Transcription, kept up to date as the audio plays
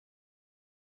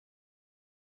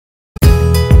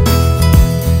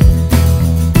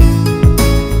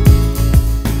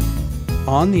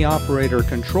On the Operator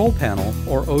Control Panel,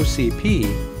 or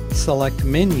OCP, select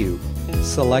Menu,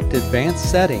 select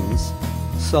Advanced Settings,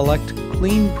 select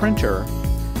Clean Printer,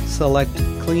 select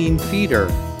Clean Feeder.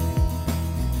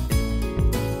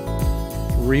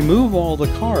 Remove all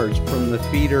the cards from the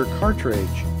feeder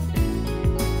cartridge.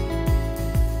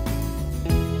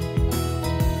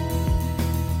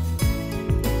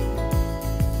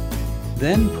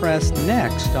 Then press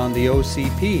Next on the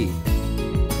OCP.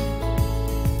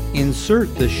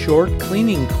 Insert the short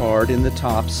cleaning card in the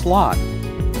top slot.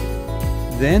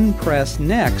 Then press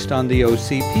Next on the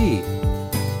OCP.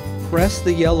 Press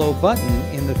the yellow button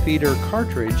in the feeder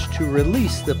cartridge to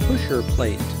release the pusher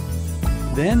plate.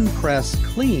 Then press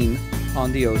Clean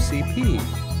on the OCP.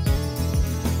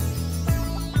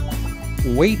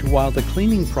 Wait while the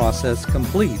cleaning process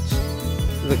completes.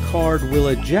 The card will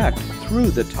eject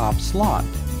through the top slot.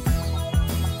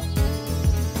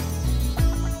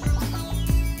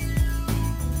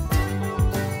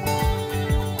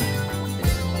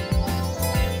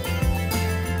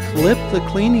 Flip the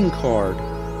cleaning card,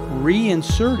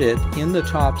 reinsert it in the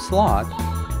top slot,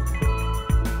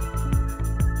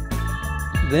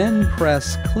 then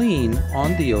press Clean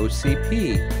on the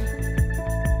OCP.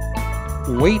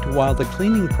 Wait while the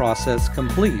cleaning process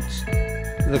completes.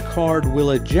 The card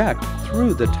will eject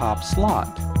through the top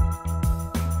slot.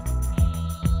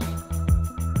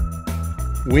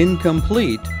 When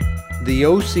complete, the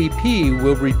OCP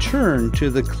will return to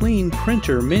the Clean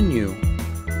Printer menu.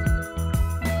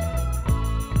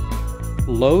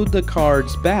 Load the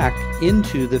cards back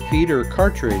into the feeder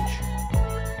cartridge.